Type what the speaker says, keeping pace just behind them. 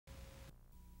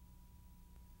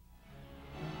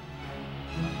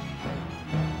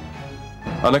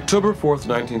On October 4th,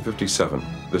 1957,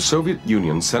 the Soviet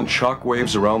Union sent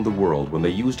shockwaves around the world when they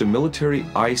used a military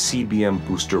ICBM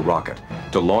booster rocket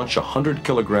to launch a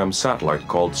 100-kilogram satellite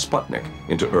called Sputnik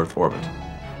into Earth orbit.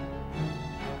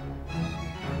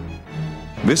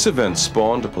 This event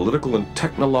spawned a political and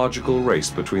technological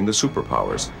race between the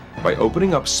superpowers by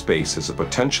opening up space as a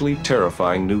potentially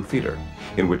terrifying new theater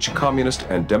in which communist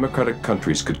and democratic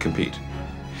countries could compete.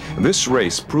 This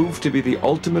race proved to be the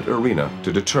ultimate arena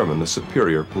to determine the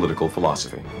superior political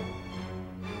philosophy.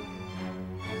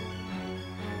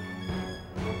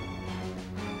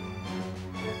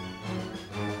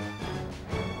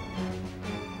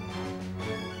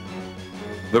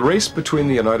 The race between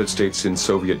the United States and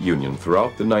Soviet Union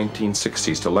throughout the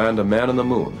 1960s to land a man on the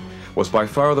moon was by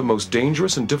far the most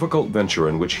dangerous and difficult venture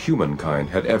in which humankind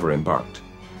had ever embarked.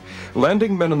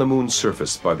 Landing men on the moon's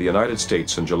surface by the United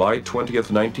States on July 20th,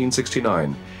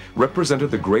 1969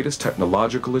 represented the greatest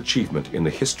technological achievement in the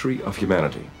history of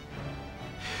humanity.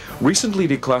 Recently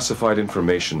declassified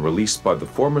information released by the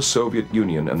former Soviet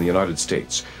Union and the United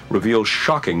States reveals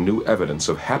shocking new evidence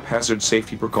of haphazard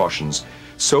safety precautions,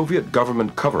 Soviet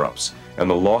government cover-ups, and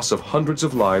the loss of hundreds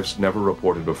of lives never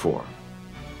reported before.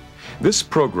 This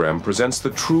program presents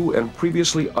the true and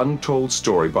previously untold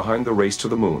story behind the race to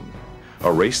the moon,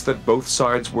 a race that both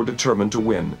sides were determined to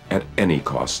win at any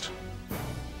cost.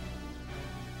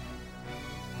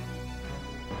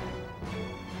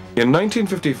 In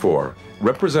 1954,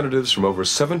 representatives from over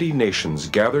 70 nations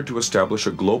gathered to establish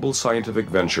a global scientific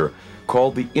venture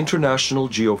called the International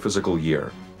Geophysical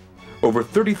Year. Over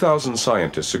 30,000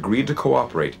 scientists agreed to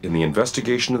cooperate in the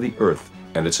investigation of the Earth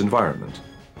and its environment.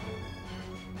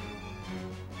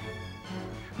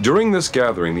 During this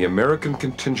gathering, the American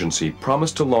contingency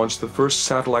promised to launch the first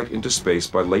satellite into space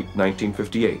by late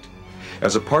 1958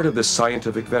 as a part of this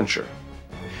scientific venture.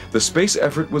 The space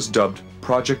effort was dubbed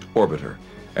Project Orbiter,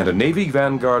 and a Navy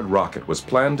Vanguard rocket was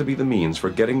planned to be the means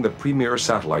for getting the premier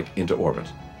satellite into orbit.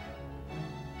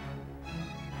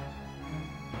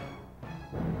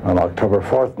 On October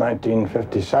 4th,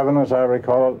 1957, as I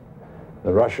recall it,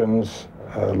 the Russians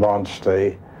launched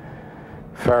a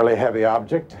fairly heavy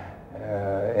object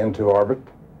into orbit,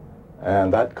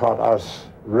 and that caught us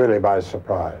really by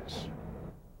surprise.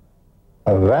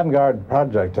 The Vanguard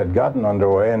project had gotten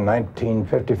underway in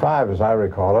 1955, as I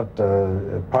recall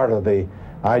it, part of the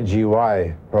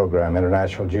IGY program,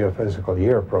 International Geophysical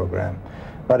Year program,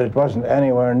 but it wasn't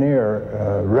anywhere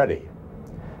near ready.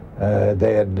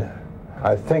 They had,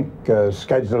 I think,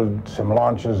 scheduled some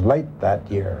launches late that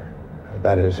year,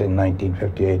 that is in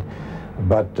 1958,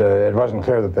 but it wasn't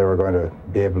clear that they were going to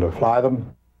be able to fly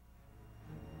them.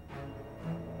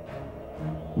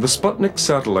 The Sputnik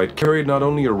satellite carried not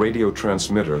only a radio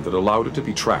transmitter that allowed it to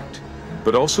be tracked,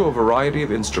 but also a variety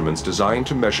of instruments designed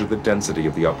to measure the density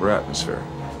of the upper atmosphere.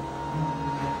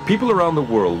 People around the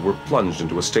world were plunged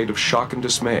into a state of shock and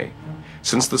dismay,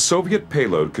 since the Soviet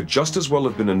payload could just as well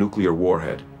have been a nuclear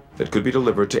warhead that could be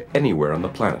delivered to anywhere on the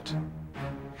planet.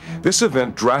 This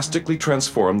event drastically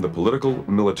transformed the political,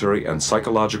 military, and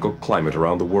psychological climate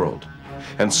around the world,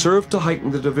 and served to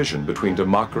heighten the division between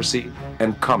democracy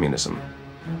and communism.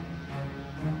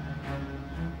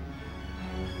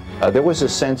 There was a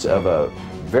sense of a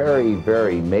very,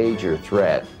 very major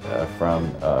threat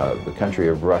from the country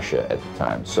of Russia at the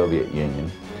time, Soviet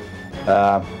Union,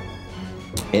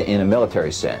 in a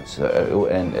military sense.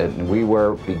 And we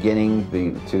were beginning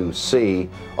to see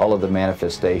all of the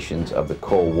manifestations of the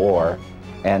Cold War,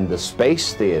 and the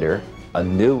space theater, a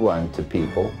new one to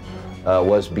people,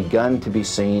 was begun to be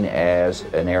seen as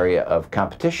an area of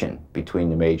competition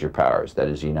between the major powers, that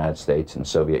is the United States and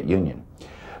Soviet Union.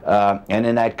 And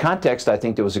in that context, I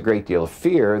think there was a great deal of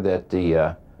fear that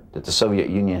the Soviet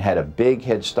Union had a big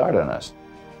head start on us.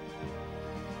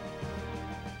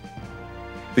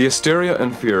 The hysteria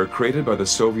and fear created by the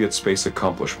Soviet space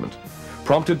accomplishment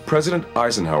prompted President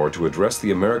Eisenhower to address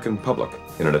the American public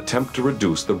in an attempt to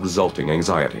reduce the resulting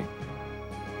anxiety.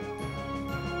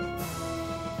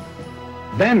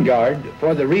 Vanguard,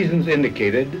 for the reasons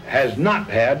indicated, has not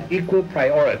had equal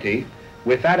priority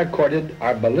with that accorded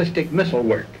our ballistic missile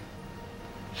work.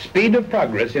 Speed of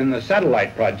progress in the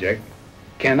satellite project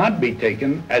cannot be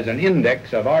taken as an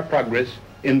index of our progress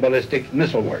in ballistic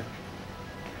missile work.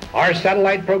 Our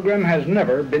satellite program has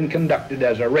never been conducted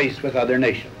as a race with other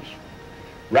nations.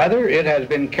 Rather, it has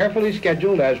been carefully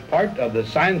scheduled as part of the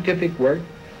scientific work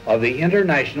of the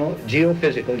International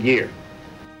Geophysical Year.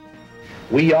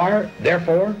 We are,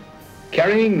 therefore,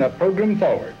 carrying the program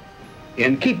forward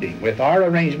in keeping with our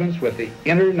arrangements with the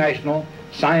international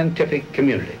scientific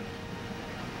community.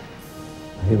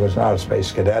 He was not a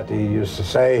space cadet. He used to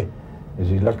say is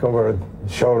you look over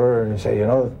his shoulder and you say, you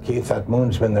know, Keith, that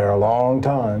moon's been there a long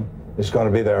time. It's going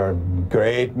to be there a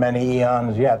great many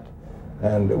eons yet.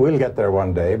 And we'll get there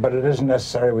one day, but it isn't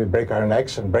necessary we break our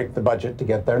necks and break the budget to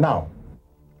get there now.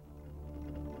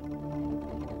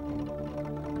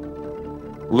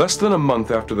 Less than a month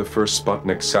after the first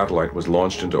Sputnik satellite was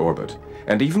launched into orbit,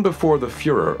 and even before the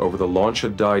furor over the launch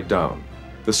had died down,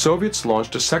 the Soviets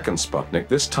launched a second Sputnik,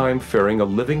 this time ferrying a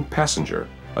living passenger,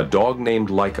 a dog named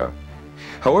Laika.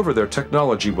 However, their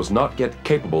technology was not yet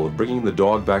capable of bringing the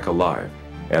dog back alive,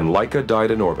 and Laika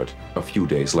died in orbit a few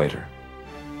days later.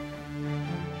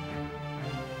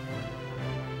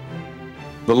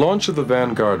 The launch of the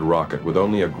Vanguard rocket with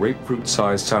only a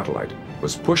grapefruit-sized satellite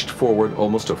was pushed forward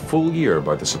almost a full year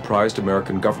by the surprised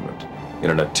American government in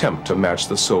an attempt to match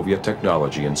the Soviet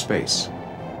technology in space.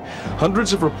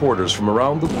 Hundreds of reporters from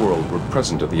around the world were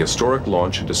present at the historic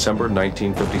launch in December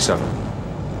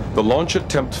 1957. The launch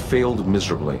attempt failed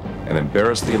miserably and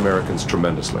embarrassed the Americans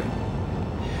tremendously.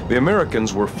 The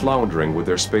Americans were floundering with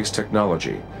their space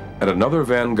technology, and another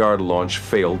Vanguard launch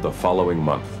failed the following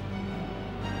month.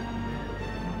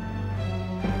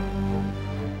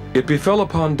 It befell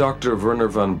upon Dr. Wernher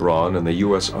von Braun and the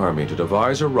U.S. Army to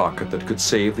devise a rocket that could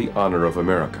save the honor of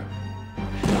America.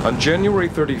 On January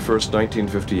 31,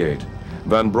 1958,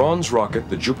 von Braun's rocket,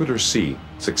 the Jupiter C,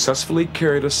 successfully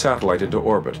carried a satellite into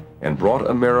orbit and brought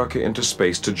America into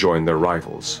space to join their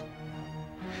rivals.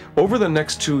 Over the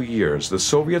next 2 years, the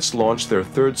Soviets launched their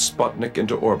third Sputnik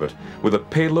into orbit with a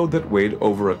payload that weighed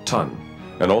over a ton,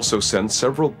 and also sent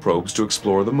several probes to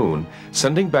explore the moon,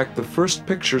 sending back the first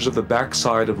pictures of the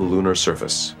backside of the lunar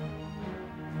surface.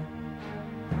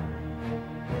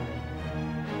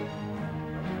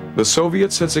 The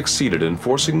Soviets had succeeded in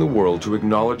forcing the world to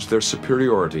acknowledge their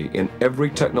superiority in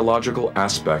every technological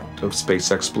aspect of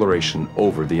space exploration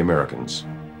over the Americans.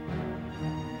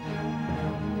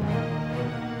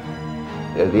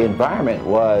 The environment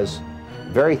was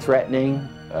very threatening,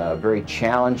 very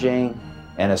challenging,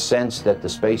 and a sense that the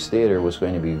space theater was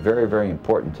going to be very, very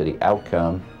important to the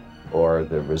outcome or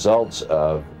the results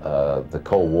of the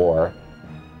Cold War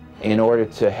in order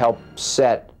to help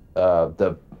set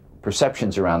the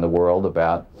perceptions around the world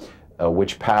about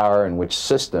which power and which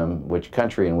system, which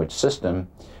country and which system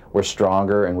were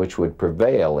stronger and which would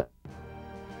prevail.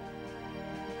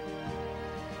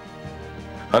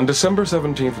 On December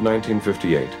 17,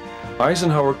 1958,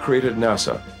 Eisenhower created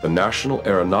NASA, the National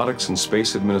Aeronautics and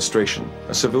Space Administration,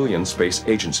 a civilian space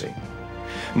agency.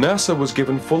 NASA was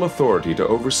given full authority to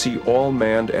oversee all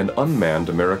manned and unmanned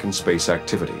American space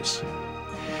activities.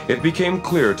 It became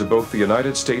clear to both the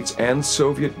United States and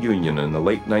Soviet Union in the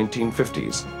late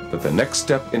 1950s that the next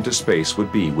step into space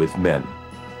would be with men.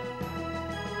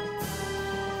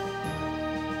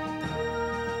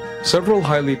 Several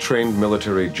highly trained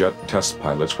military jet test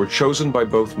pilots were chosen by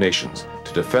both nations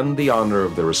to defend the honor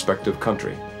of their respective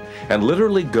country and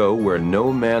literally go where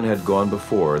no man had gone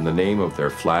before in the name of their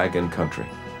flag and country.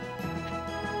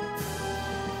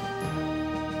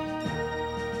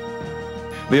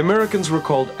 The Americans were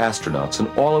called astronauts, and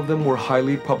all of them were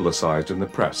highly publicized in the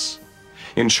press.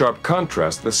 In sharp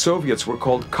contrast, the Soviets were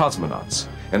called cosmonauts,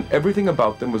 and everything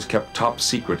about them was kept top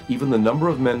secret, even the number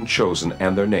of men chosen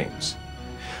and their names.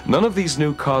 None of these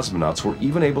new cosmonauts were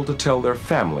even able to tell their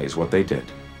families what they did.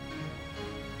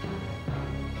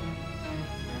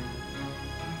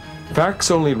 Facts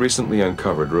only recently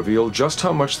uncovered reveal just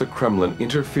how much the Kremlin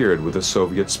interfered with the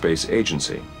Soviet space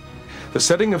agency. The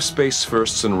setting of space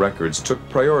firsts and records took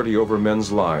priority over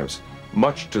men's lives,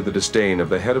 much to the disdain of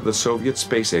the head of the Soviet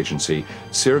space agency,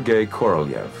 Sergei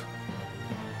Korolev.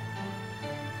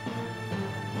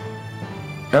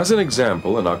 As an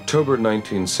example, in October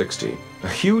 1960, a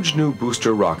huge new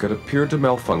booster rocket appeared to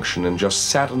malfunction and just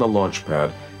sat on the launch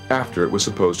pad after it was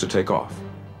supposed to take off.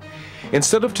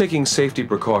 Instead of taking safety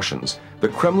precautions, the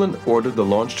Kremlin ordered the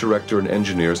launch director and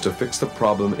engineers to fix the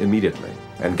problem immediately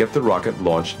and get the rocket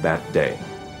launched that day.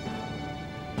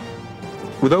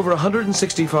 With over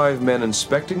 165 men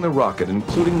inspecting the rocket,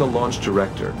 including the launch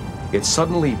director, it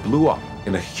suddenly blew up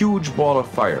in a huge ball of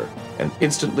fire and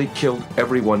instantly killed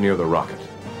everyone near the rocket.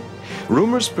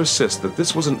 Rumors persist that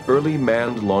this was an early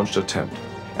manned launched attempt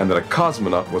and that a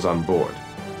cosmonaut was on board.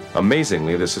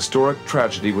 Amazingly, this historic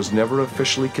tragedy was never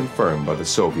officially confirmed by the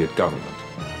Soviet government.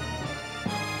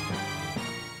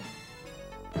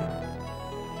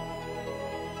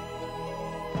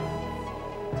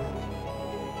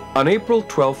 On April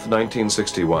 12,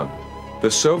 1961,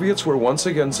 the Soviets were once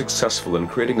again successful in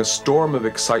creating a storm of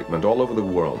excitement all over the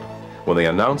world when they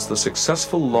announced the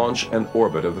successful launch and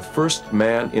orbit of the first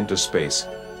man into space,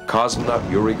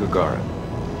 cosmonaut Yuri Gagarin.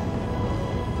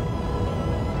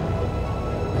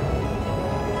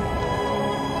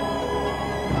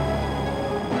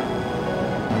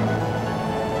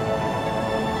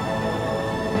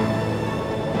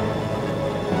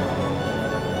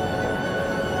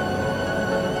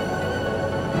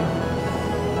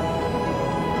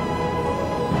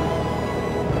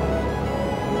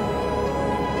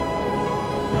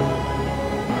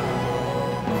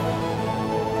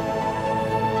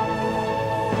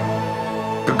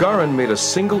 Gagarin made a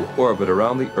single orbit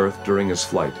around the Earth during his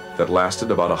flight that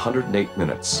lasted about 108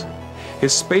 minutes.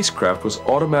 His spacecraft was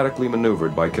automatically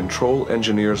maneuvered by control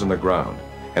engineers on the ground,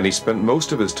 and he spent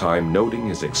most of his time noting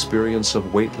his experience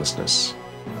of weightlessness.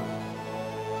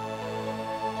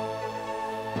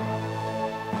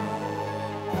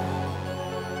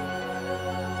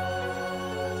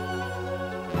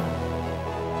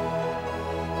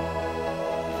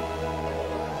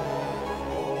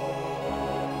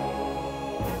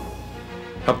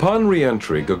 Upon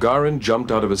re-entry, Gagarin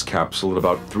jumped out of his capsule at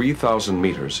about 3,000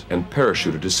 meters and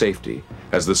parachuted to safety,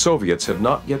 as the Soviets had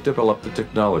not yet developed the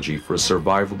technology for a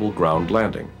survivable ground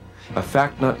landing, a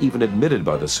fact not even admitted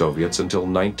by the Soviets until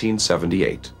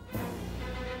 1978.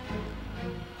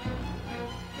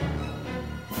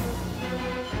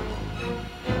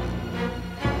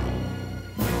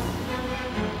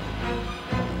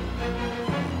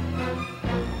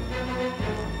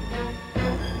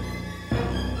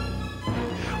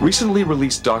 Recently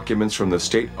released documents from the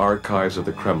State Archives of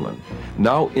the Kremlin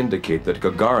now indicate that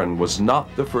Gagarin was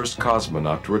not the first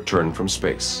cosmonaut to return from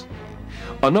space.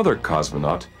 Another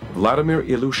cosmonaut, Vladimir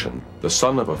Ilyushin, the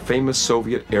son of a famous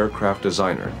Soviet aircraft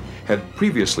designer, had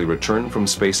previously returned from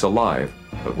space alive,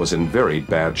 but was in very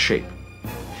bad shape.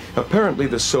 Apparently,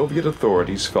 the Soviet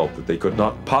authorities felt that they could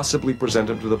not possibly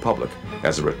present him to the public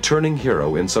as a returning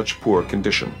hero in such poor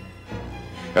condition.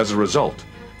 As a result,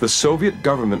 the Soviet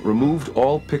government removed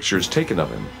all pictures taken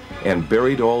of him and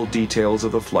buried all details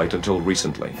of the flight until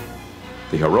recently.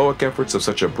 The heroic efforts of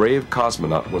such a brave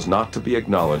cosmonaut was not to be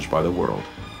acknowledged by the world.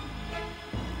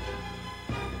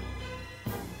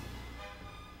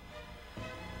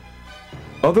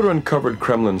 Other uncovered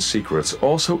Kremlin secrets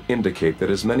also indicate that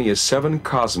as many as 7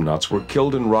 cosmonauts were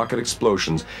killed in rocket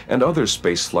explosions and other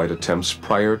spaceflight attempts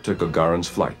prior to Gagarin's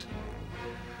flight.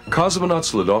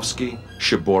 Cosmonauts Ledovsky,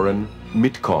 Shiborin,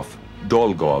 Mitkov,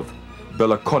 Dolgov,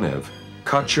 Belakonev,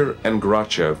 Kacher, and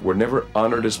Grachev were never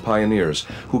honored as pioneers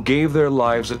who gave their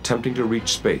lives attempting to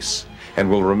reach space, and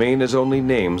will remain as only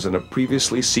names in a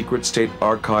previously secret state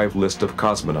archive list of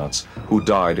cosmonauts who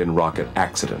died in rocket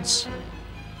accidents.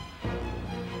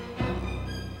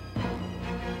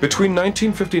 Between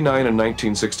 1959 and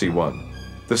 1961,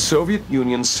 the Soviet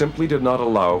Union simply did not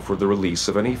allow for the release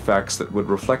of any facts that would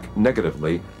reflect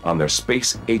negatively on their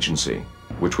space agency,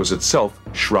 which was itself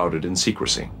shrouded in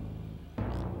secrecy.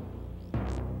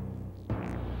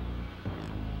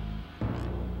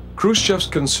 Khrushchev's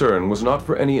concern was not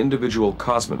for any individual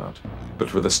cosmonaut, but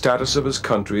for the status of his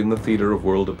country in the theater of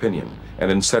world opinion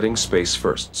and in setting space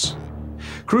firsts.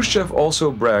 Khrushchev also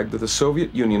bragged that the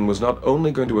Soviet Union was not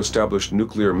only going to establish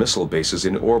nuclear missile bases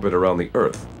in orbit around the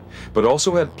Earth, but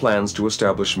also had plans to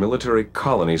establish military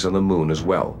colonies on the moon as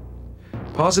well.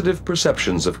 Positive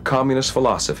perceptions of communist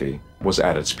philosophy was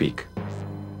at its peak.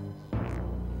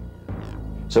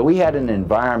 So we had an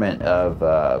environment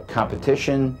of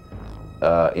competition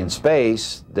in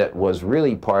space that was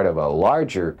really part of a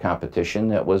larger competition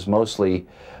that was mostly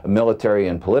military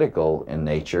and political in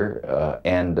nature,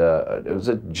 and it was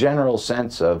a general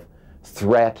sense of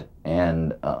threat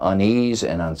and unease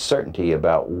and uncertainty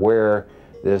about where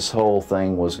this whole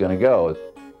thing was going to go.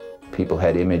 People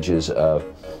had images of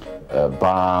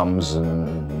bombs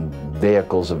and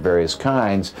vehicles of various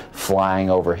kinds flying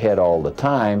overhead all the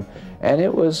time, and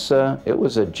it was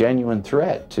a genuine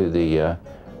threat to the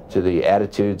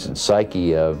attitudes and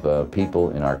psyche of people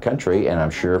in our country, and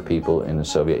I'm sure people in the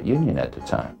Soviet Union at the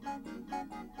time.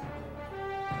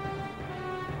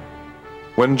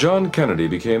 When John Kennedy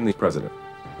became the president,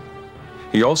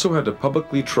 he also had to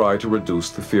publicly try to reduce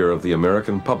the fear of the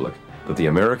American public that the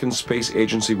American Space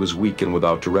Agency was weak and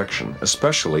without direction,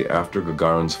 especially after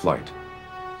Gagarin's flight.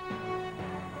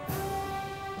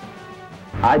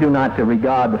 I do not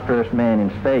regard the first man in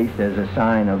space as a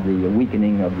sign of the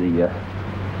weakening of the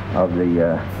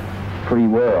free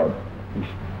world,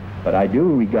 but I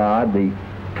do regard the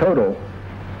total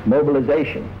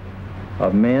mobilization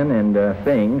of men and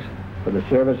things for the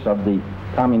service of the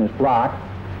communist bloc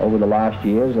over the last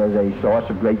years as a source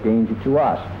of great danger to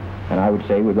us. And I would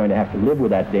say we're going to have to live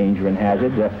with that danger and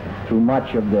hazard through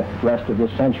much of the rest of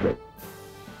this century.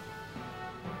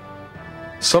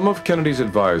 Some of Kennedy's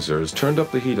advisors turned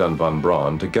up the heat on von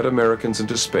Braun to get Americans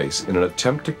into space in an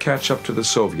attempt to catch up to the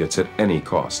Soviets at any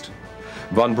cost.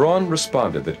 Von Braun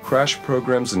responded that crash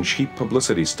programs and cheap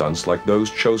publicity stunts like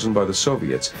those chosen by the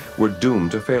Soviets were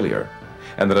doomed to failure,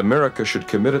 and that America should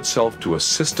commit itself to a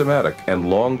systematic and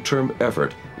long-term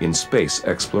effort in space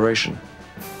exploration.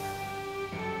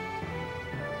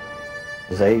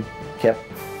 They kept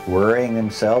worrying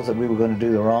themselves that we were going to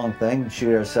do the wrong thing,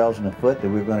 shoot ourselves in the foot, that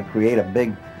we were going to create a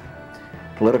big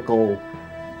political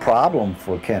problem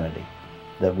for Kennedy,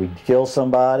 that we'd kill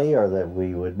somebody or that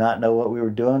we would not know what we were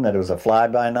doing, that it was a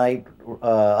fly-by-night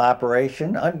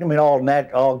operation. I mean,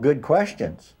 all good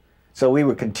questions. So we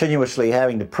were continuously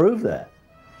having to prove that.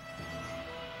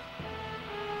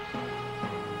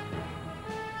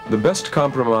 The best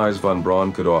compromise von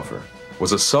Braun could offer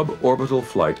was a suborbital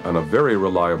flight on a very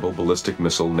reliable ballistic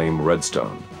missile named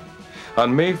Redstone.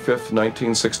 On May 5,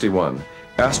 1961,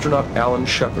 astronaut Alan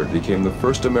Shepard became the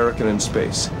first American in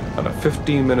space on a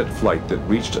 15-minute flight that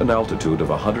reached an altitude of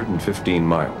 115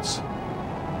 miles.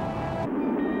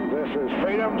 This is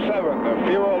Freedom 7. The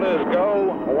fuel is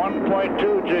go.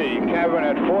 1.2 G. Cabin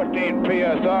at 14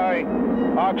 psi.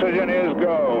 Oxygen is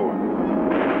go.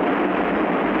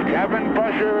 Cabin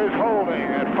pressure is holding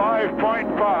at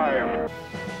 5.5.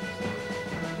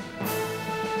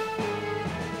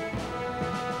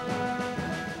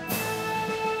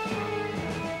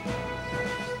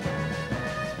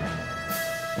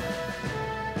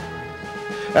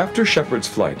 After Shepard's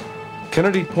flight,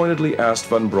 Kennedy pointedly asked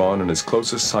von Braun and his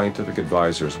closest scientific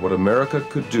advisors what America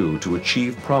could do to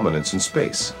achieve prominence in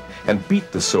space and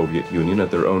beat the Soviet Union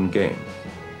at their own game.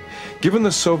 Given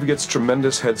the Soviets'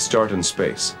 tremendous head start in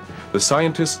space, the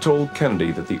scientists told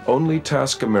Kennedy that the only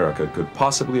task America could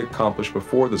possibly accomplish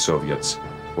before the Soviets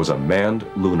was a manned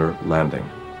lunar landing.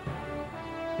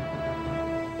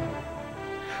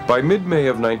 By mid-May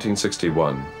of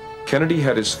 1961, Kennedy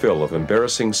had his fill of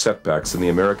embarrassing setbacks in the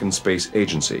American Space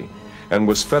Agency and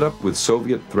was fed up with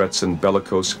Soviet threats and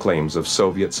bellicose claims of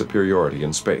Soviet superiority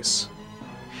in space.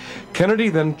 Kennedy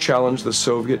then challenged the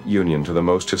Soviet Union to the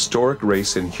most historic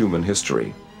race in human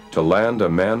history, to land a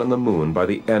man on the moon by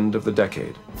the end of the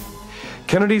decade.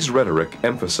 Kennedy's rhetoric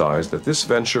emphasized that this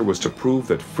venture was to prove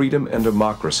that freedom and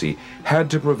democracy had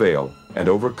to prevail and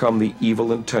overcome the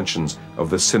evil intentions of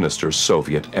the sinister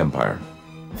Soviet Empire.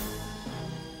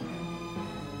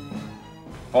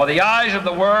 For the eyes of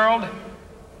the world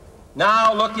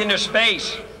now look into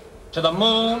space, to the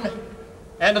moon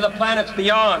and to the planets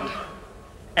beyond.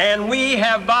 And we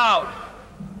have vowed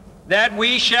that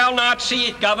we shall not see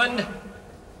it governed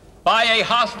by a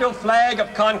hostile flag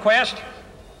of conquest,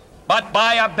 but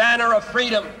by a banner of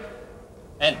freedom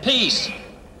and peace.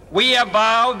 We have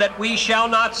vowed that we shall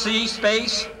not see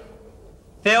space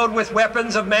filled with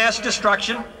weapons of mass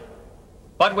destruction,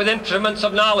 but with instruments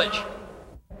of knowledge.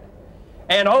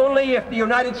 And only if the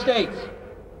United States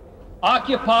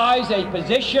occupies a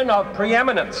position of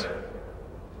preeminence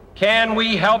can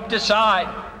we help decide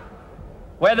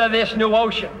whether this new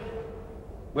ocean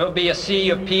will be a sea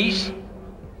of peace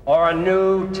or a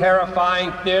new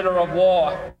terrifying theater of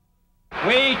war.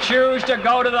 We choose to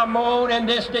go to the moon in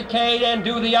this decade and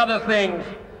do the other things,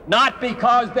 not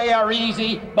because they are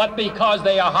easy, but because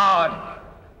they are hard.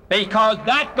 Because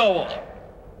that goal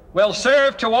will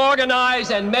serve to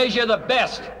organize and measure the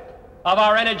best of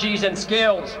our energies and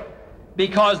skills.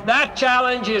 Because that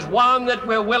challenge is one that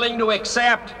we're willing to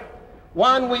accept,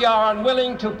 one we are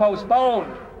unwilling to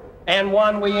postpone, and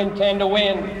one we intend to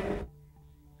win.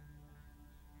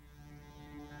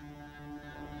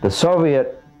 The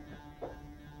Soviet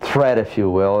threat, if you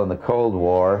will, in the Cold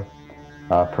War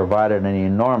provided an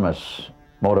enormous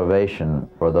motivation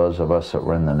for those of us that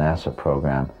were in the NASA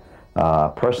program.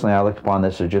 Personally, I looked upon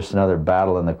this as just another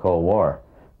battle in the Cold War.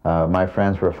 My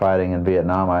friends were fighting in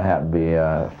Vietnam. I happened to be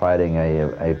fighting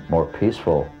a more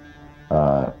peaceful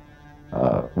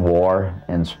war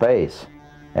in space.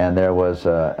 And there was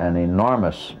an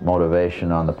enormous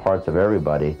motivation on the parts of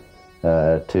everybody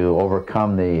to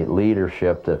overcome the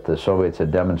leadership that the Soviets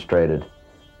had demonstrated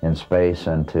in space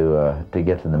and to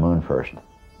get to the moon first.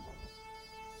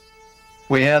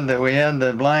 We had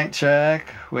the blank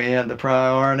check, we had the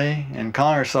priority, and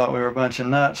Congress thought we were a bunch of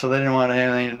nuts, so they didn't want to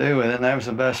have anything to do with it, and that was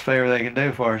the best favor they could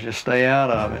do for us, just stay out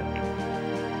of it.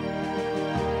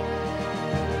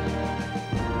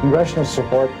 Congressional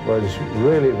support was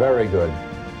really very good.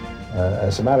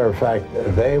 As a matter of fact,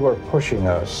 they were pushing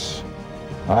us.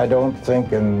 I don't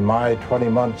think in my 20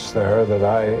 months there that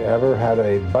I ever had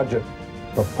a budget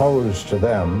proposed to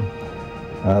them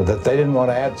that they didn't want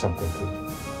to add something to.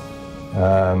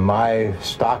 My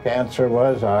stock answer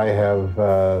was, I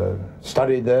have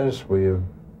studied this, we have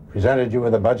presented you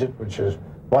with a budget which is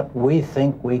what we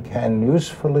think we can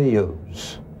usefully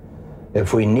use.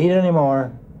 If we need any more,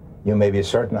 you may be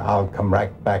certain I'll come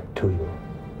right back to you.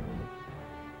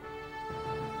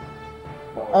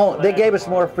 Oh, they gave us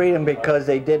more freedom because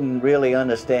they didn't really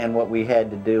understand what we had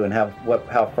to do and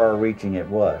how far-reaching it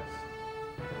was.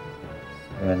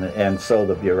 And so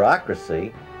the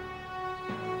bureaucracy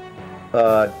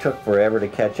took forever to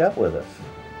catch up with us.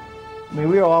 I mean,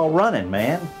 we were all running,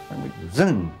 man. And we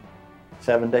zoom,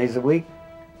 7 days a week,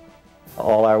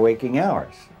 all our waking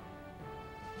hours.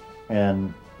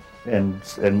 And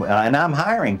I'm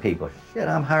hiring people. Shit,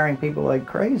 I'm hiring people like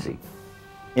crazy.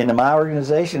 In my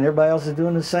organization, everybody else is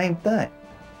doing the same thing.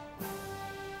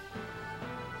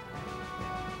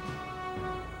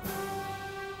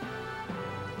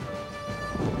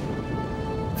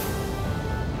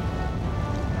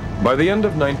 By the end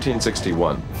of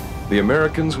 1961, the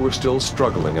Americans were still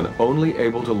struggling and only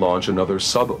able to launch another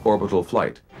suborbital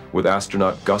flight with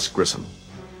astronaut Gus Grissom.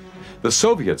 The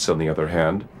Soviets, on the other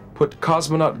hand, put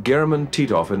cosmonaut German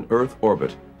Titov in Earth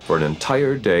orbit for an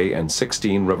entire day and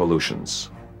 16 revolutions.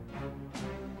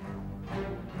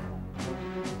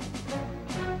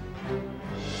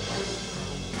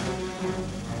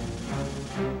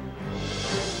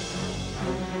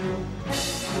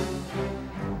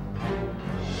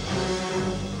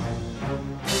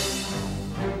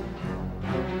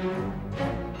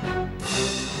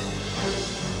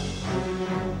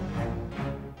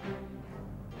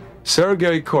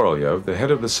 Sergei Korolev, the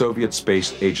head of the Soviet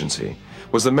Space Agency,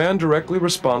 was the man directly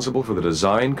responsible for the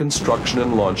design, construction,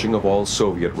 and launching of all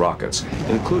Soviet rockets,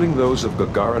 including those of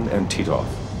Gagarin and Titov.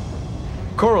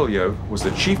 Korolev was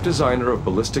the chief designer of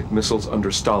ballistic missiles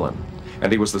under Stalin, and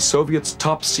he was the Soviets'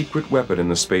 top secret weapon in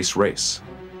the space race.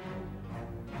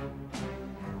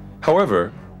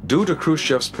 However, due to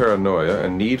Khrushchev's paranoia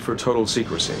and need for total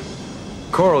secrecy,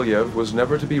 Korolev was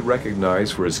never to be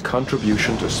recognized for his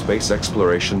contribution to space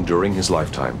exploration during his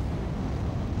lifetime.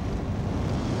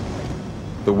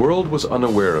 The world was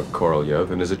unaware of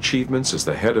Korolev and his achievements as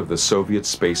the head of the Soviet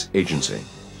Space Agency.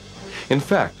 In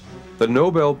fact, the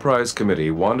Nobel Prize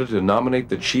Committee wanted to nominate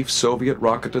the chief Soviet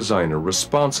rocket designer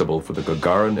responsible for the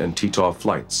Gagarin and Titov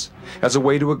flights as a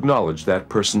way to acknowledge that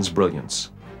person's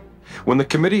brilliance. When the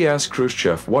committee asked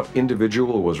Khrushchev what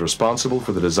individual was responsible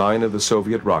for the design of the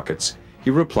Soviet rockets, he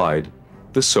replied,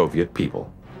 "The Soviet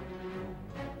people."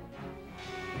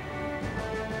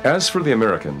 As for the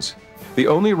Americans, the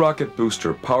only rocket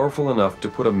booster powerful enough to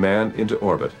put a man into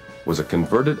orbit was a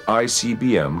converted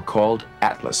ICBM called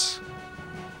Atlas.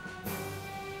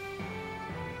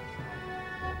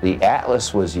 The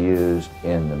Atlas was used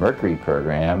in the Mercury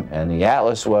program, and the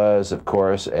Atlas was, of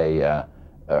course, an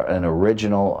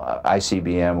original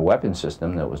ICBM weapon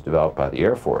system that was developed by the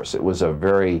Air Force. It was a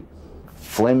very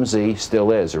flimsy,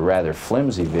 still is, a rather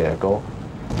flimsy vehicle.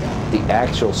 The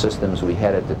actual systems we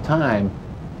had at the time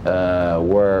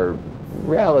were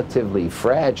relatively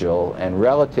fragile and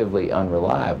relatively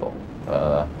unreliable.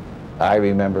 I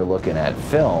remember looking at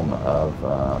film of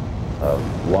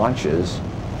launches,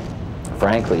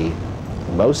 frankly,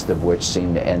 most of which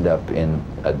seemed to end up in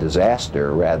a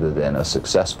disaster rather than a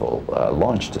successful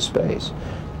launch to space.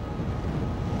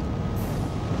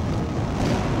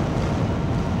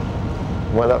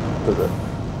 Went up to the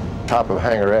top of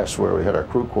Hangar S where we had our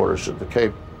crew quarters at the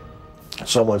Cape.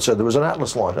 Someone said there was an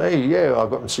Atlas launch. Hey, yeah, I'll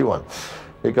go up and see one.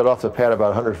 He got off the pad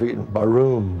about 100 feet and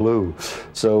baroom, blew.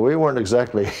 So we weren't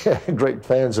exactly great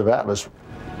fans of Atlas.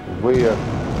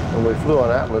 When we flew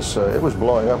on Atlas, it was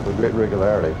blowing up with great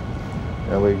regularity.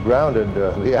 And we grounded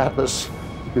the Atlas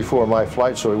before my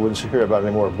flight so we wouldn't hear about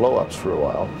any more blow-ups for a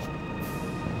while.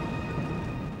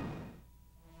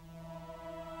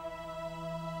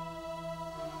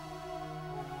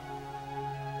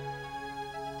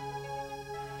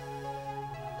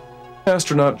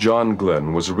 Astronaut John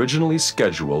Glenn was originally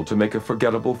scheduled to make a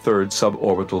forgettable third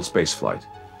suborbital spaceflight.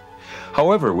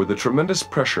 However, with the tremendous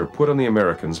pressure put on the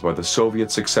Americans by the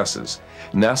Soviet successes,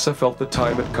 NASA felt the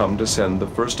time had come to send the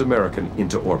first American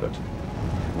into orbit.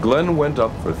 Glenn went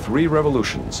up for 3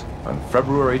 revolutions on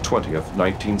February 20th,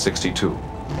 1962.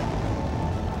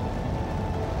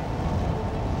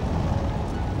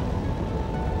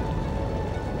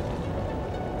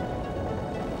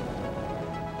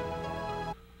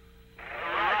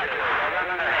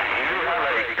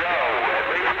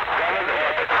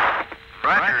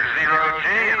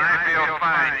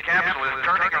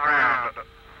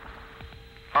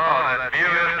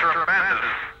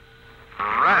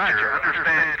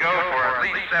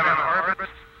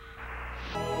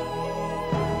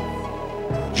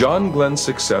 John Glenn's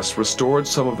success restored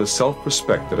some of the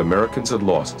self-respect that Americans had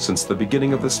lost since the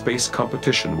beginning of the space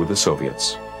competition with the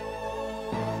Soviets.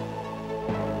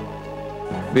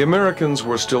 The Americans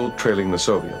were still trailing the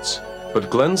Soviets,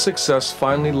 but Glenn's success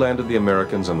finally landed the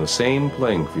Americans on the same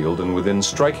playing field and within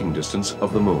striking distance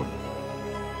of the moon.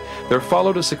 There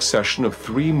followed a succession of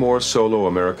 3 more solo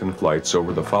American flights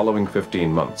over the following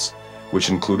 15 months, which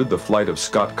included the flight of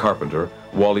Scott Carpenter,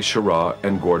 Wally Schirra,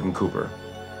 and Gordon Cooper.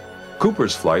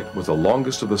 Cooper's flight was the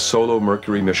longest of the solo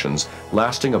Mercury missions,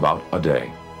 lasting about a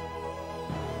day.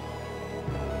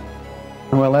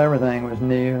 Well, everything was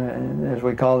new. As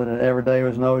we called it, every day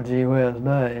was no gee whiz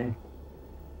day,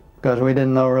 because we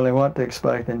didn't know really what to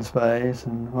expect in space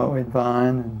and what we'd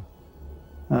find.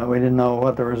 And we didn't know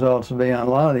what the results would be on a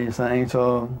lot of these things,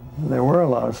 so there were a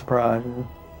lot of surprises.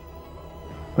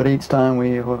 But each time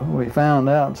we found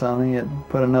out something, it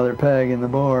put another peg in the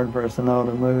board for us to know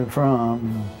to move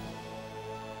from.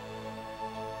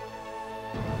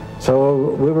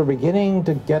 So we were beginning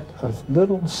to get a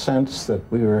little sense that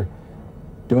we were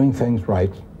doing things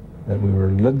right, that we were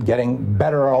getting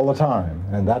better all the time.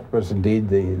 And that was indeed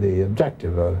the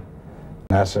objective of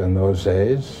NASA in those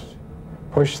days.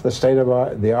 Push the state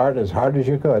of the art as hard as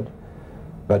you could,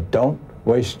 but don't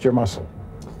waste your muscle.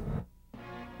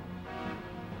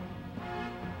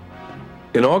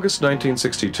 In August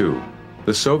 1962,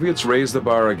 the Soviets raised the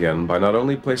bar again by not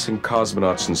only placing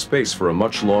cosmonauts in space for a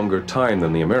much longer time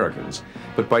than the Americans,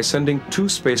 but by sending 2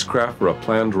 spacecraft for a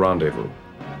planned rendezvous.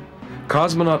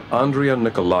 Cosmonaut Andrei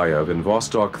Nikolaev in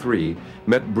Vostok 3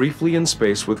 met briefly in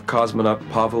space with cosmonaut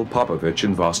Pavel Popovich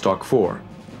in Vostok 4.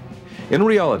 In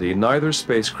reality, neither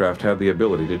spacecraft had the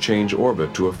ability to change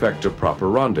orbit to effect a proper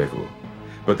rendezvous,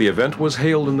 but the event was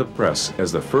hailed in the press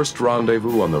as the first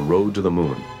rendezvous on the road to the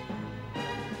moon.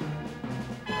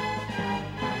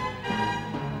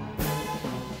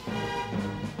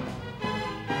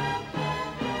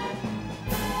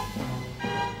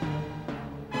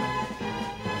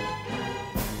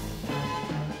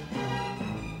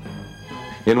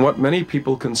 In what many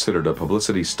people considered a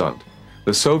publicity stunt,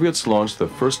 the Soviets launched the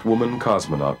first woman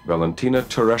cosmonaut, Valentina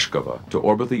Tereshkova, to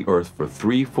orbit the Earth for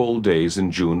 3 full days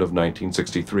in June of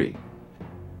 1963.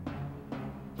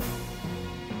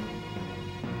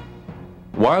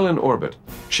 While in orbit,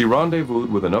 she rendezvoused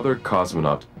with another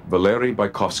cosmonaut, Valery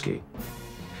Bykovsky.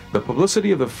 The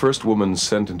publicity of the first woman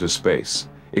sent into space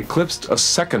eclipsed a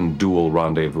second dual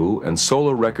rendezvous and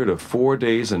solar record of 4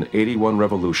 days and 81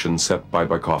 revolutions set by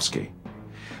Bykovsky.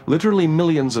 Literally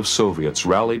millions of Soviets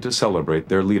rallied to celebrate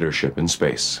their leadership in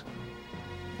space.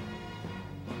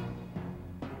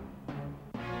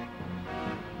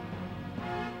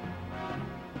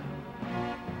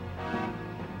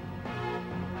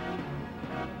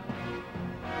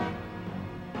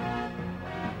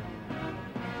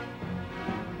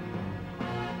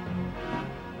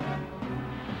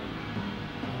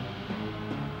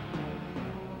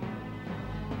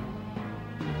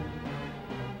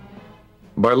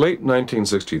 By late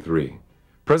 1963,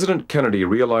 President Kennedy,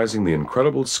 realizing the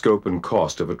incredible scope and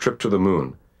cost of a trip to the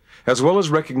moon, as well as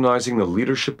recognizing the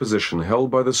leadership position held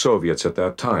by the Soviets at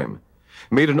that time,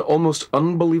 made an almost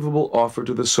unbelievable offer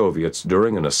to the Soviets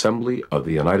during an assembly of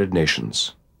the United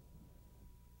Nations.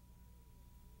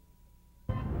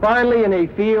 Finally, in a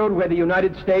field where the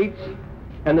United States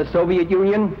and the Soviet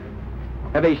Union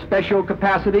have a special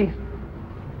capacity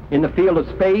in the field of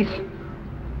space,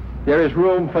 there is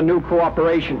room for new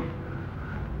cooperation,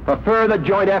 for further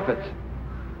joint efforts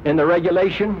in the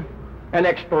regulation and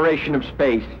exploration of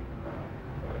space.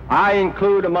 I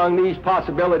include among these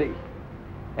possibilities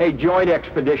a joint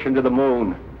expedition to the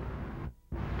moon.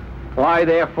 Why,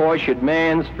 therefore, should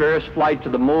man's first flight to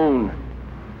the moon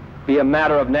be a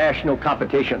matter of national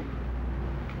competition?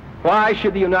 Why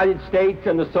should the United States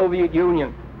and the Soviet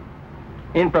Union,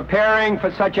 in preparing for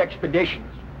such expeditions,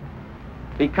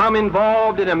 become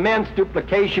involved in immense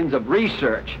duplications of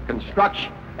research,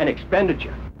 construction, and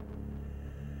expenditure?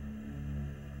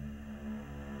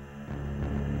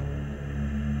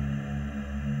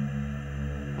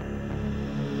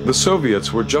 The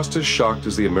Soviets were just as shocked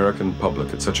as the American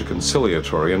public at such a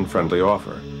conciliatory and friendly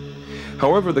offer.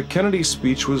 However, the Kennedy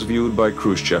speech was viewed by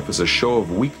Khrushchev as a show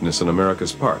of weakness on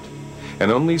America's part,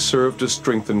 and only served to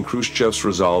strengthen Khrushchev's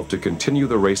resolve to continue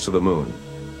the race to the moon,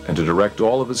 and to direct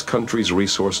all of his country's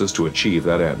resources to achieve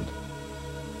that end.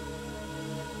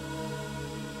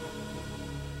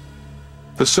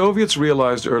 The Soviets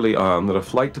realized early on that a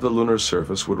flight to the lunar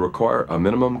surface would require a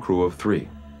minimum crew of 3.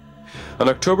 On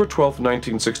October 12,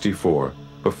 1964,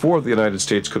 before the United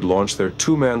States could launch their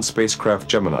 2-man spacecraft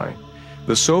Gemini,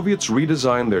 the Soviets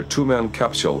redesigned their 2-man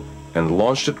capsule and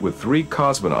launched it with 3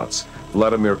 cosmonauts,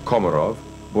 Vladimir Komarov,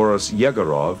 Boris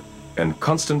Yegorov, and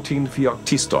Konstantin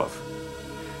Feoktistov.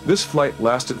 This flight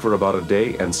lasted for about a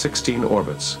day and 16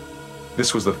 orbits.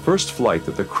 This was the first flight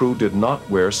that the crew did not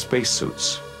wear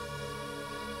spacesuits.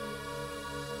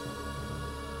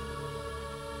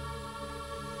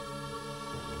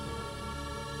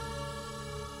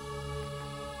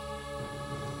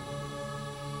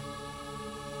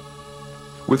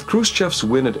 With Khrushchev's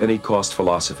win-at-any-cost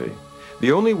philosophy,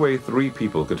 the only way 3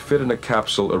 people could fit in a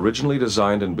capsule originally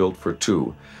designed and built for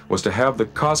 2 was to have the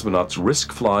cosmonauts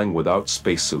risk flying without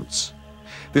spacesuits.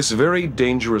 This very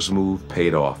dangerous move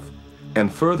paid off,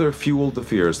 and further fueled the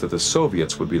fears that the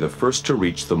Soviets would be the first to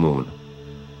reach the moon.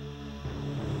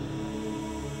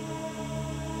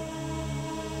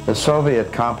 The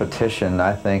Soviet competition,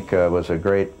 I think, was a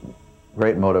great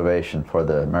motivation for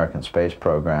the American space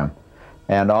program.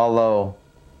 And although,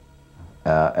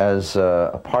 as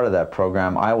a part of that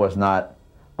program, I was not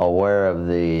aware of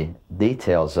the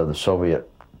details of the Soviet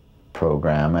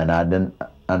program, and I didn't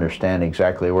understand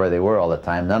exactly where they were all the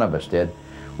time. None of us did.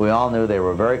 We all knew they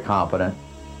were very competent,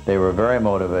 they were very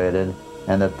motivated,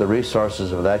 and that the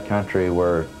resources of that country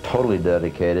were totally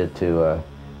dedicated to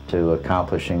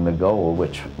accomplishing the goal,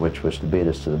 which was to beat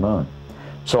us to the moon.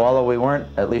 So although we weren't,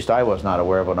 at least I was not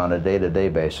aware of it on a day-to-day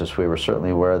basis, we were certainly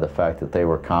aware of the fact that they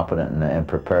were competent and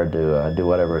prepared to do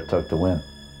whatever it took to win.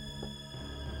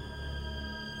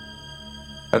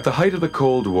 At the height of the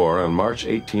Cold War on March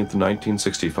 18,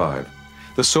 1965,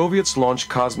 the Soviets launched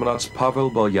cosmonauts Pavel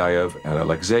Belyayev and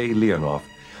Alexei Leonov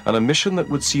on a mission that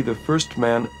would see the first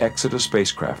man exit a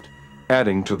spacecraft,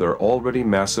 adding to their already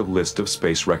massive list of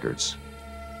space records.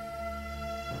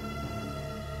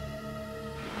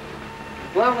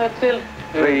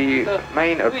 The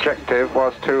main objective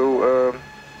was to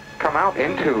come out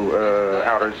into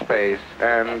outer space,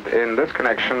 and in this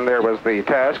connection there was the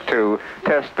task to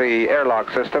test the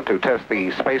airlock system, to test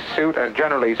the spacesuit, and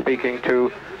generally speaking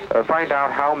to find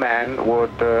out how man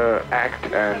would act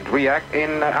and react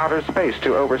in outer space,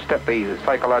 to overstep the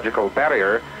psychological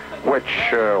barrier,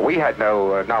 which we had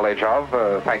no knowledge of,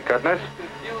 thank goodness.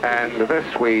 And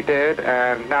this we did,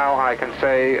 and now I can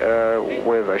say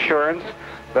with assurance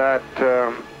that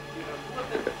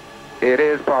it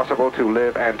is possible to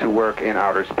live and to work in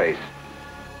outer space.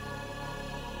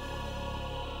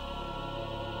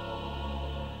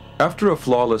 After a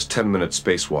flawless 10-minute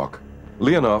spacewalk,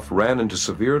 Leonov ran into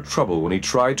severe trouble when he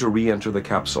tried to re-enter the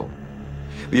capsule.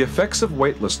 The effects of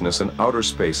weightlessness in outer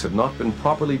space had not been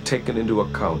properly taken into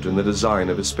account in the design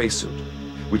of his spacesuit,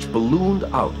 which ballooned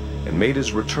out and made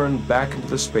his return back into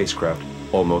the spacecraft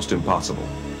almost impossible.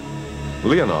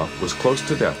 Leonov was close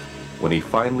to death when he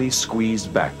finally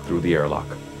squeezed back through the airlock.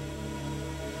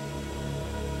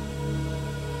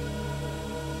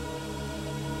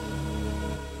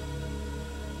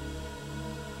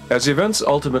 As events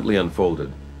ultimately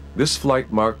unfolded, this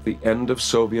flight marked the end of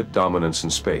Soviet dominance in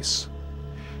space.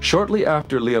 Shortly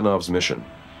after Leonov's mission,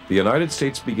 the United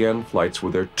States began flights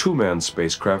with their two-man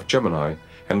spacecraft Gemini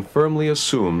and firmly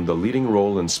assumed the leading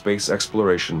role in space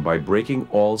exploration by breaking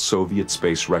all Soviet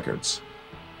space records.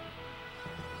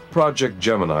 Project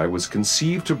Gemini was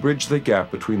conceived to bridge the gap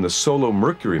between the solo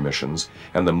Mercury missions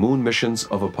and the moon missions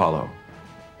of Apollo.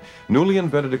 Newly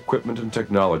invented equipment and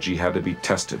technology had to be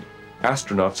tested,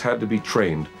 astronauts had to be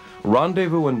trained,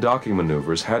 rendezvous and docking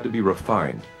maneuvers had to be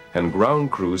refined, and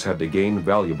ground crews had to gain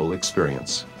valuable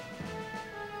experience.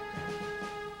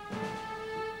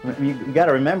 You got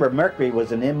to remember, Mercury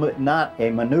was not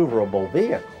a maneuverable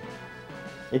vehicle.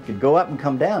 It could go up and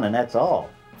come down, and that's all.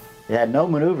 It had no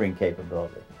maneuvering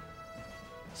capability.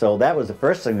 So that was the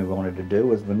first thing we wanted to do,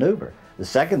 was maneuver. The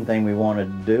second thing we wanted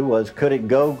to do was, could it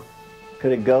go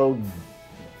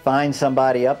find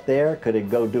somebody up there? Could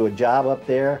it go do a job up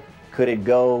there? Could it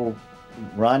go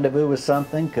rendezvous with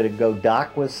something? Could it go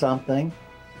dock with something?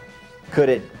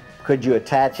 Could you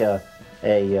attach a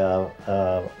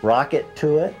rocket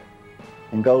to it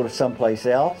and go to someplace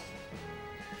else?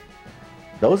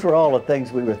 Those were all the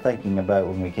things we were thinking about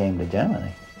when we came to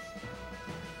Gemini.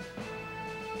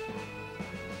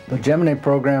 The Gemini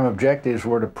program objectives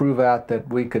were to prove out that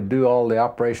we could do all the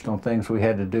operational things we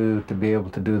had to do to be able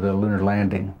to do the lunar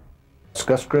landing.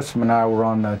 Gus Grissom and I were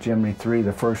on Gemini 3,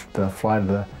 the first flight of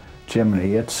the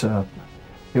Gemini.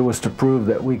 It was to prove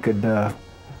that we could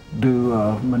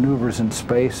do maneuvers in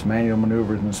space, manual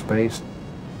maneuvers in space,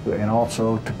 and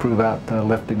also to prove out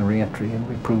lifting and re-entry, and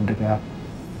we proved it out.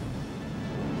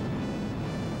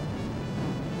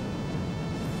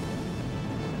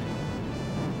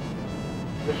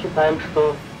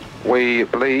 We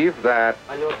believe that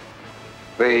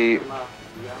the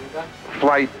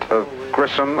flight of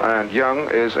Grissom and Young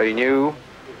is a new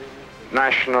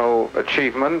national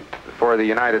achievement for the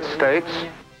United States.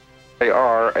 They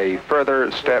are a further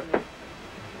step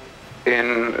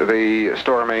in the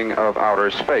storming of outer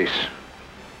space.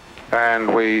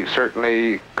 And we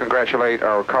certainly congratulate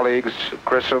our colleagues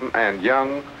Grissom and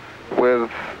Young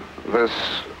with this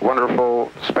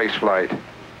wonderful space flight.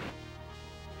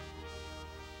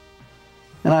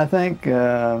 And I think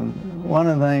one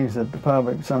of the things that the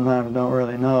public sometimes don't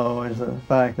really know is the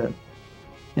fact that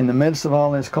in the midst of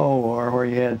all this Cold War, where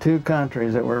you had two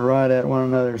countries that were right at one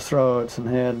another's throats and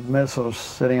had missiles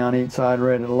sitting on each side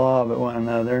ready to lob at one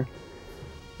another,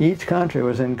 each country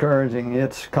was encouraging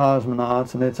its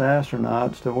cosmonauts and its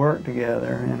astronauts to work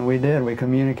together, and we did. We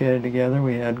communicated together.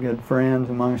 We had good friends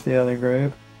amongst the other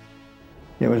group.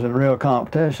 It was a real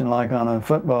competition, like on a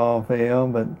football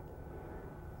field,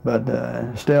 but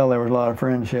still there was a lot of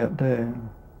friendship too.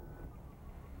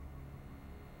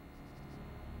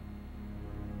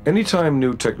 Anytime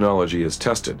new technology is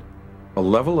tested, a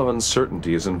level of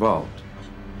uncertainty is involved.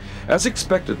 As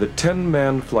expected, the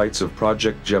 10-man flights of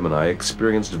Project Gemini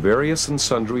experienced various and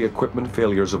sundry equipment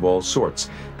failures of all sorts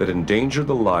that endangered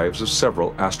the lives of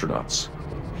several astronauts.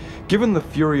 Given the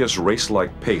furious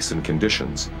race-like pace and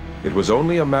conditions, it was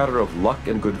only a matter of luck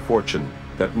and good fortune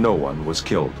that no one was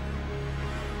killed.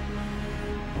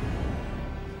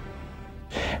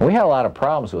 And we had a lot of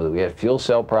problems with it. We had fuel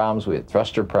cell problems, we had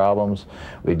thruster problems,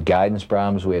 we had guidance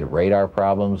problems, we had radar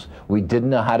problems. We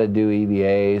didn't know how to do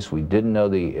EVAs. We didn't know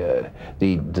the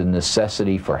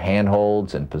necessity for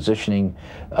handholds and positioning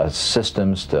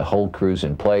systems to hold crews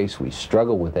in place. We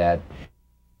struggled with that.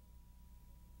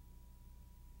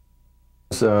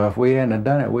 So if we hadn't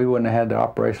done it, we wouldn't have had the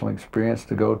operational experience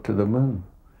to go to the moon.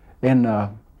 And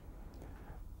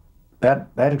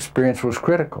that experience was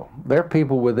critical. There are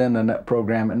people within the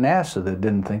program at NASA that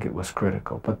didn't think it was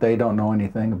critical, but they don't know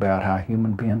anything about how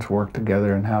human beings work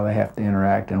together and how they have to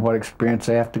interact and what experience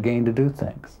they have to gain to do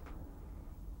things.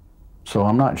 So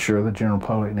I'm not sure the general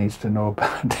public needs to know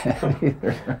about that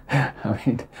either. I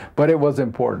mean, but it was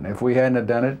important. If we hadn't have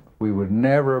done it, we would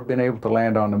never have been able to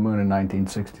land on the moon in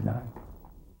 1969.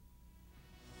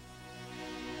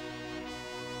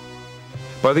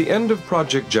 By the end of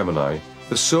Project Gemini,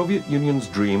 the Soviet Union's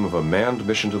dream of a manned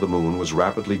mission to the moon was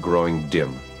rapidly growing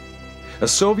dim. A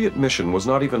Soviet mission was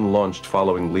not even launched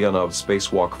following Leonov's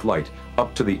spacewalk flight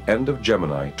up to the end of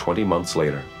Gemini 20 months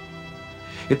later.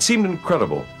 It seemed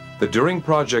incredible that during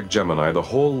Project Gemini, the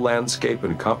whole landscape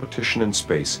and competition in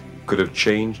space could have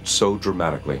changed so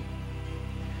dramatically.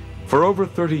 For over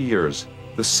 30 years,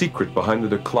 the secret behind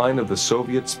the decline of the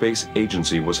Soviet Space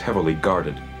Agency was heavily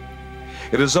guarded.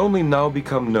 It has only now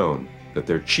become known that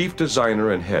their chief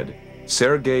designer and head,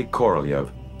 Sergei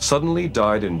Korolev, suddenly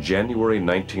died in January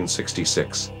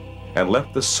 1966 and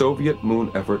left the Soviet moon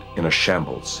effort in a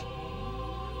shambles.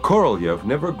 Korolev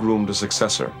never groomed a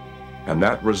successor, and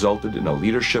that resulted in a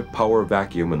leadership power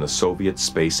vacuum in the Soviet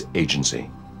Space Agency.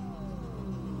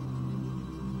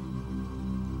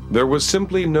 There was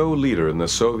simply no leader in the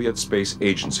Soviet Space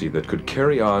Agency that could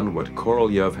carry on what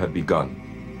Korolev had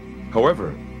begun.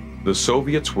 However, the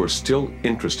Soviets were still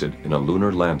interested in a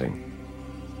lunar landing.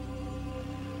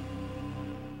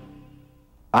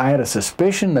 I had a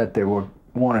suspicion that they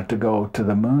wanted to go to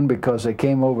the moon because they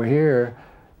came over here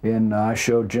and I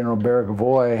showed General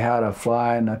Beregovoy how to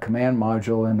fly in a command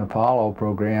module in the Apollo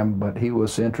program, but he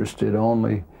was interested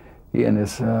only, he and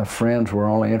his friends were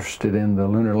only interested in the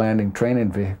lunar landing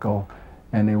training vehicle,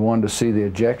 and they wanted to see the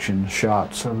ejection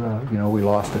shots of the, you know, we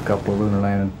lost a couple of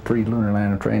three lunar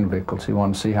landing training vehicles. He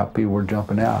wanted to see how people were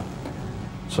jumping out.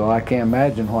 So I can't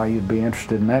imagine why you'd be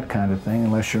interested in that kind of thing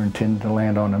unless you're intending to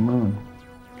land on the moon.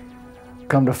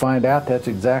 Come to find out, that's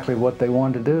exactly what they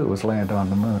wanted to do, was land on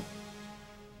the moon.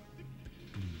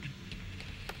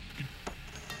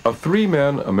 A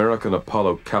three-man American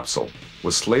Apollo capsule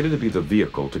was slated to be the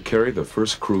vehicle to carry the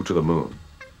first crew to the moon.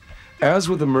 As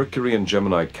with the Mercury and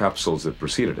Gemini capsules that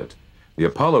preceded it, the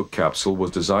Apollo capsule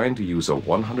was designed to use a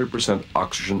 100%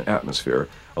 oxygen atmosphere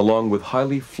along with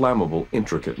highly flammable,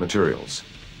 intricate materials.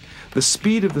 The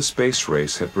speed of the space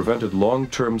race had prevented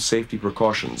long-term safety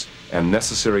precautions and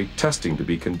necessary testing to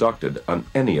be conducted on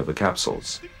any of the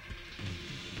capsules.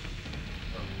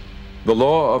 The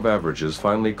law of averages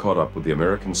finally caught up with the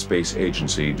American Space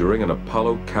Agency during an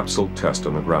Apollo capsule test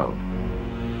on the ground.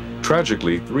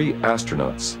 Tragically, three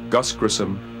astronauts, Gus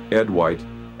Grissom, Ed White,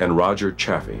 and Roger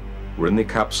Chaffee, were in the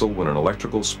capsule when an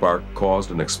electrical spark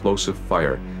caused an explosive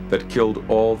fire that killed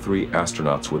all three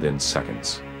astronauts within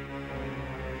seconds.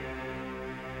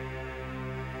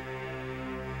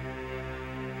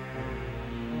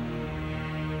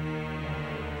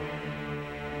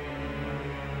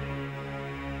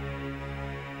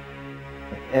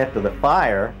 After the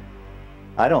fire,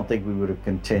 I don't think we would have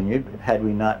continued had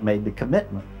we not made the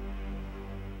commitment.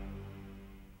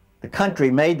 The country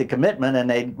made the commitment, and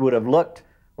they would have looked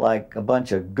like a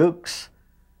bunch of gooks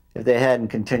if they hadn't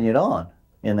continued on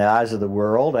in the eyes of the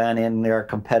world and in their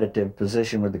competitive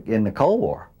position in the Cold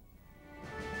War.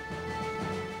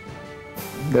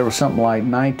 There was something like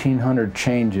 1,900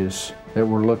 changes that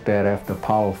were looked at after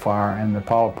Apollo fire, and the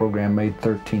Apollo program made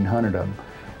 1,300 of them.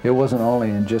 It wasn't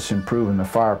only in just improving the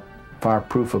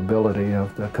fireproof ability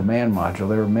of the command module.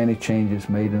 There were many changes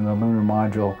made in the lunar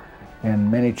module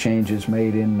and many changes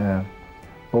made in the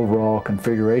overall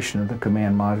configuration of the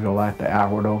command module, like the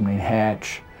outward opening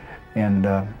hatch, and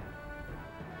of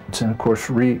course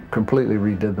completely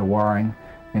redid the wiring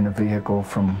in the vehicle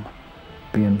from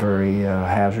being very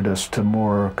hazardous to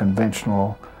more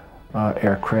conventional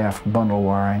aircraft bundle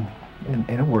wiring, and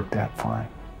it worked out fine.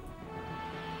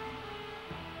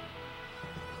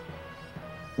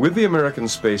 With the American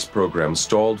space program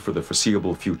stalled for the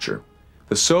foreseeable future,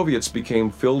 the Soviets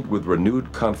became filled with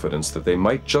renewed confidence that they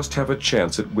might just have a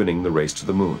chance at winning the race to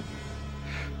the moon.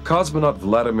 Cosmonaut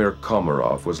Vladimir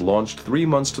Komarov was launched 3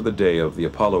 months to the day of the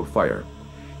Apollo fire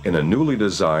in a newly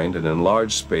designed and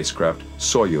enlarged spacecraft,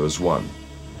 Soyuz 1.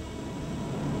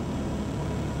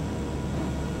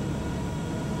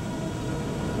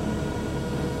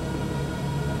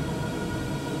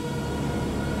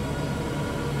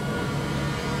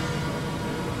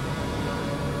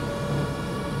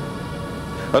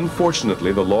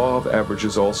 Unfortunately, the law of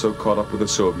averages also caught up with the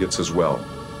Soviets as well.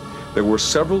 There were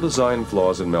several design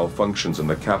flaws and malfunctions in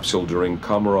the capsule during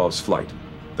Komarov's flight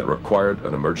that required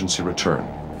an emergency return.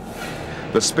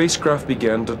 The spacecraft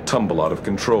began to tumble out of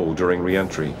control during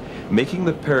re-entry, making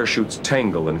the parachutes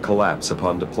tangle and collapse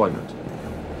upon deployment.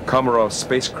 Komarov's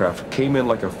spacecraft came in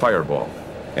like a fireball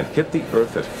and hit the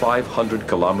Earth at 500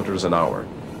 kilometers an hour,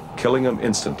 killing him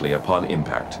instantly upon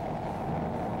impact.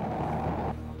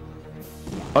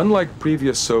 Unlike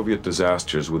previous Soviet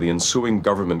disasters with the ensuing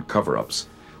government cover-ups,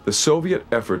 the Soviet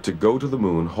effort to go to the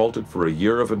moon halted for a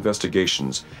year of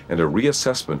investigations and a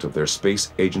reassessment of their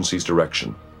space agency's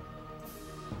direction.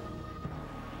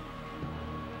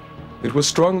 It was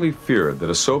strongly feared that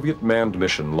a Soviet manned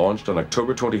mission launched on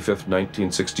October 25,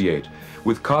 1968,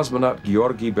 with cosmonaut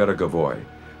Georgy Beregovoy,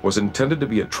 was intended to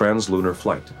be a translunar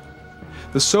flight.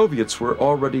 The Soviets were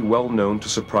already well known to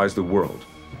surprise the world,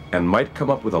 and might come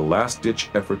up with a last-ditch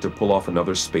effort to pull off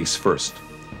another space first.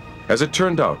 As it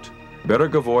turned out,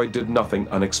 Beregovoy did nothing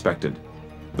unexpected.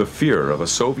 The fear of a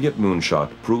Soviet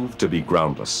moonshot proved to be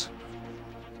groundless.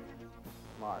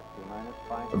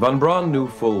 Von Braun knew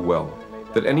full well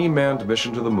that any manned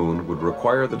mission to the moon would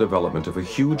require the development of a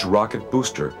huge rocket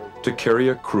booster to carry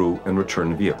a crew and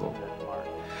return vehicle.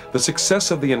 The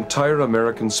success of the entire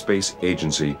American space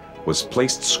agency was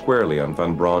placed squarely on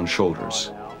von Braun's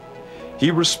shoulders. He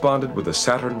responded with the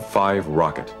Saturn V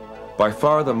rocket, by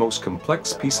far the most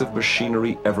complex piece of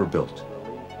machinery ever built.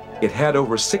 It had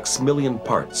over 6 million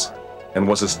parts and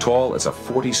was as tall as a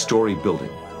 40-story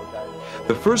building.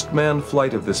 The first manned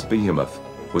flight of this behemoth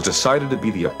was decided to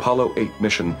be the Apollo 8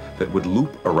 mission that would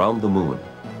loop around the moon.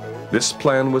 This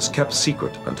plan was kept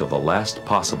secret until the last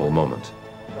possible moment.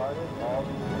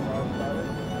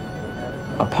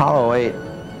 Apollo 8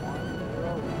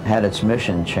 had its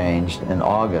mission changed in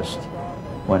August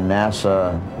when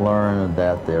NASA learned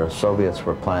that the Soviets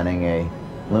were planning a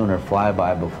lunar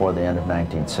flyby before the end of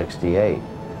 1968.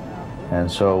 And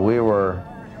so we were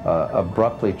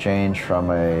abruptly changed from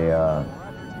a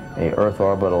Earth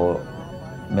orbital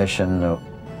mission.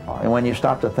 And when you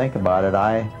stop to think about it,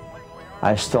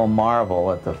 I still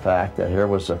marvel at the fact that here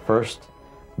was the first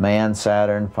manned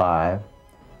Saturn V,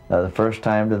 the first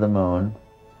time to the moon,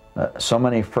 so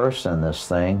many firsts in this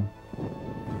thing.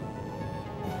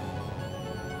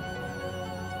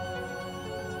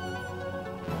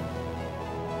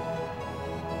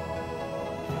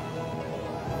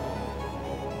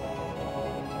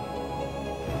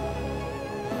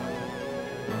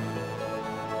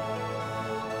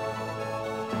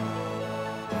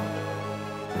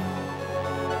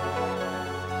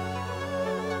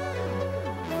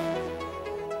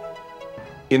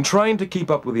 In trying to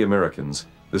keep up with the Americans,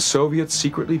 the Soviets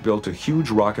secretly built a huge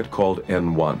rocket called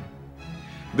N-1.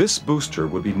 This booster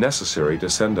would be necessary to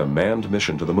send a manned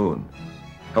mission to the moon.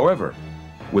 However,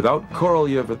 without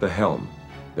Korolev at the helm,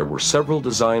 there were several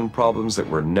design problems that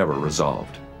were never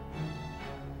resolved.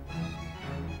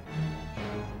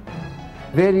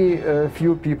 Very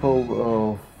few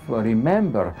people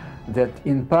remember that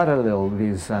in parallel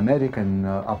with American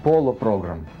Apollo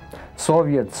program,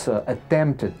 Soviets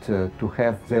attempted to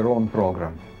have their own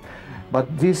program.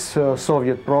 But this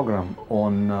Soviet program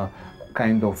on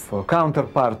kind of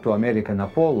counterpart to American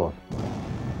Apollo,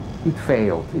 it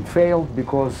failed. It failed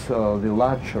because the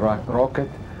large rocket,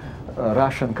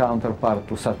 Russian counterpart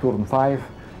to Saturn V,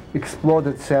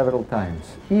 exploded several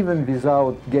times, even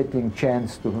without getting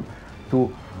chance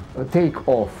to take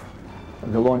off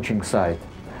the launching site.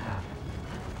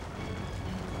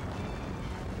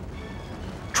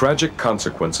 Tragic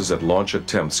consequences at launch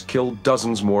attempts killed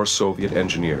dozens more Soviet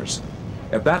engineers.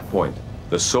 At that point,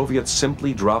 the Soviets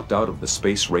simply dropped out of the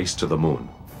space race to the moon.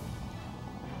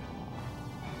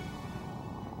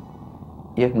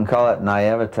 You can call it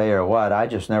naivete or what. I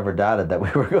just never doubted that we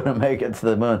were going to make it to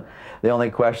the moon. The only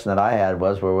question that I had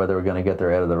was whether we were going to get there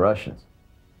ahead of the Russians.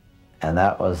 And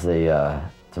that was the,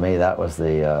 to me, that was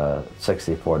the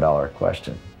 $64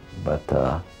 question.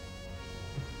 But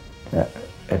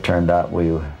it turned out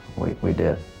we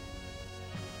did.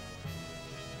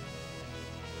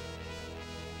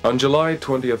 On July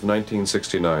 20th,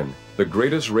 1969, the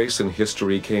greatest race in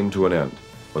history came to an end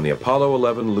when the Apollo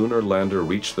 11 lunar lander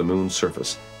reached the moon's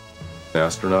surface.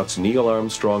 Astronauts Neil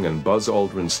Armstrong and Buzz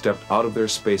Aldrin stepped out of their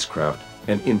spacecraft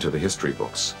and into the history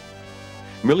books.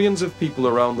 Millions of people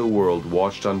around the world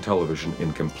watched on television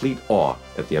in complete awe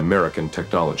at the American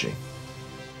technology.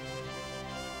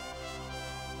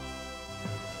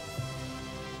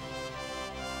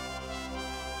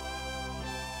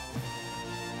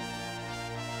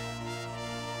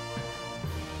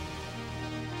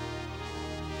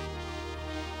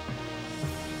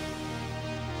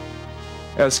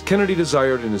 As Kennedy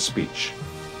desired in his speech,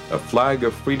 a flag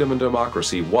of freedom and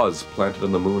democracy was planted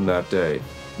on the moon that day,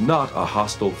 not a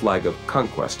hostile flag of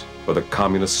conquest for the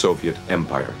communist Soviet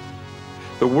empire.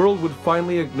 The world would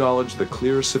finally acknowledge the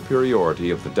clear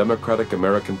superiority of the democratic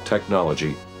American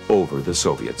technology over the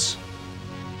Soviets.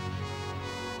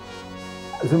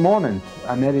 The moment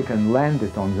American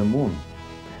landed on the moon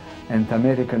and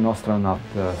American astronaut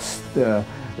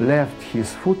left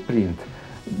his footprint,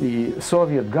 the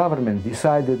Soviet government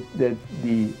decided that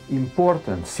the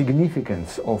importance,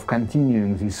 significance of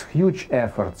continuing these huge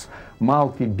efforts,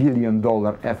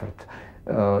 multi-billion-dollar effort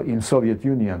in Soviet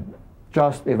Union,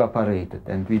 just evaporated,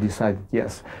 and we decided,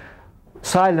 yes.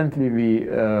 Silently we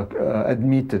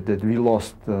admitted that we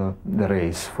lost the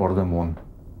race for the moon.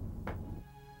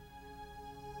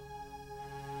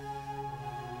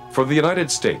 For the United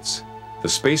States, the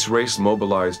space race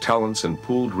mobilized talents and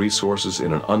pooled resources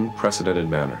in an unprecedented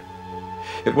manner.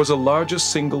 It was the largest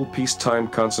single peacetime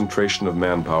concentration of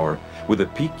manpower, with the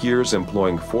peak years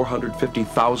employing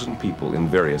 450,000 people in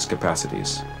various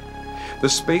capacities. The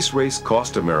space race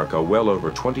cost America well over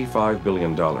 $25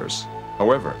 billion.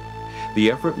 However,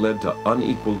 the effort led to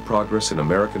unequaled progress in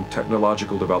American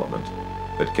technological development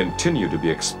that continued to be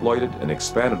exploited and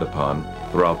expanded upon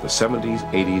throughout the 70s,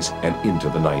 80s, and into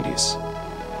the 90s.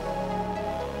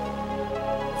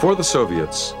 For the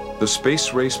Soviets, the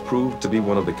space race proved to be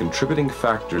one of the contributing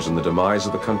factors in the demise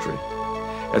of the country,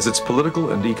 as its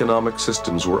political and economic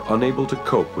systems were unable to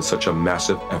cope with such a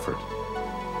massive effort.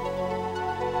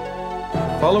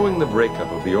 Following the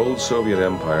breakup of the old Soviet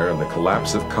Empire and the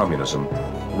collapse of communism,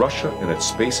 Russia and its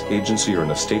space agency are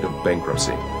in a state of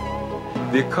bankruptcy.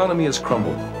 The economy has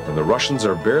crumbled, and the Russians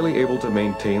are barely able to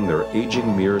maintain their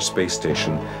aging Mir space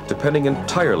station, depending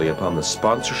entirely upon the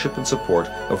sponsorship and support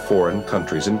of foreign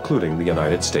countries, including the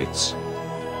United States.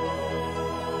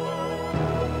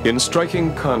 In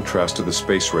striking contrast to the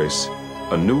space race,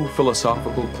 a new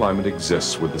philosophical climate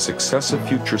exists where the success of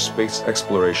future space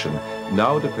exploration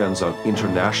now depends on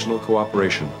international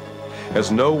cooperation,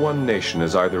 as no one nation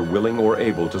is either willing or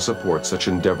able to support such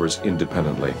endeavors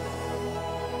independently.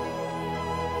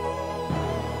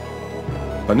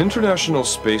 An international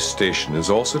space station is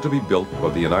also to be built by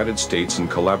the United States in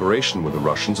collaboration with the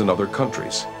Russians and other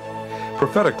countries.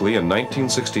 Prophetically, in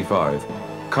 1965,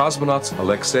 cosmonauts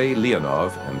Alexei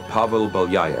Leonov and Pavel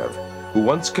Belyayev, who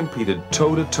once competed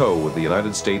toe-to-toe with the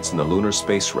United States in the lunar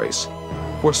space race,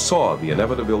 foresaw the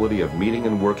inevitability of meeting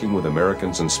and working with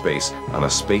Americans in space on a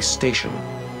space station,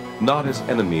 not as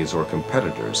enemies or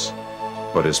competitors,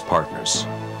 but as partners.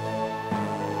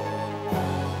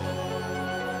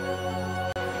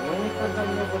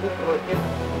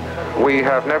 We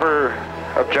have never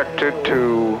objected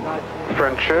to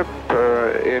friendship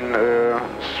in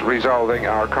resolving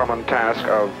our common task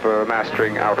of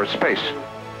mastering outer space.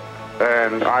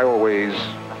 And I always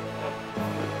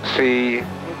see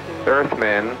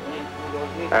Earthmen,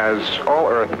 as all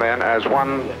Earthmen, as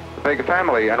one big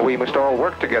family, and we must all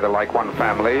work together like one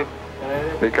family,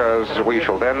 because we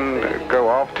shall then go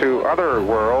off to other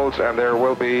worlds and there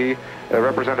will be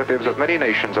representatives of many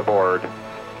nations aboard.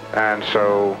 And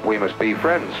so we must be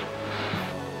friends.